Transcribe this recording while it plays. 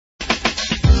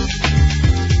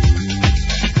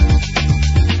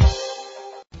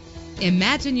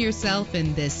Imagine yourself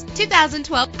in this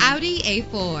 2012 Audi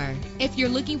A4. If you're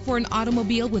looking for an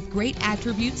automobile with great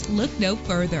attributes, look no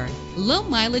further. Low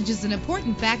mileage is an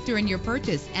important factor in your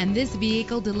purchase, and this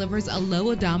vehicle delivers a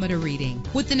low odometer reading.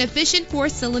 With an efficient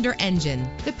 4-cylinder engine,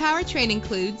 the powertrain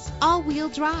includes all-wheel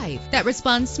drive that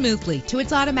responds smoothly to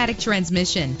its automatic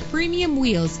transmission. Premium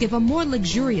wheels give a more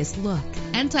luxurious look.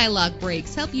 Anti-lock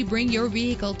brakes help you bring your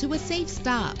vehicle to a safe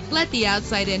stop. Let the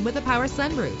outside in with a power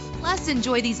sunroof. Plus,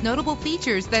 enjoy these notable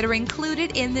features that are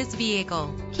included in this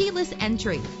vehicle: keyless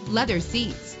entry, leather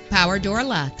seats, power door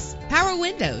locks, power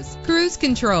windows, cruise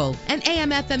control, an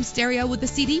AM/FM stereo with a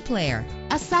CD player,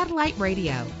 a satellite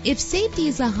radio. If safety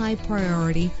is a high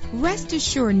priority, rest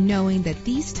assured knowing that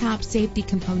these top safety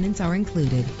components are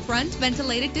included: front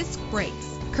ventilated disc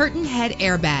brakes, curtain head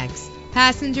airbags,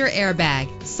 passenger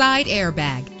airbag, side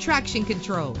airbag, traction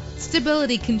control,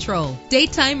 stability control,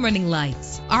 daytime running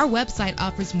lights. Our website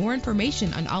offers more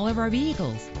information on all of our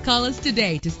vehicles. Call us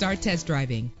today to start test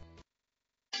driving.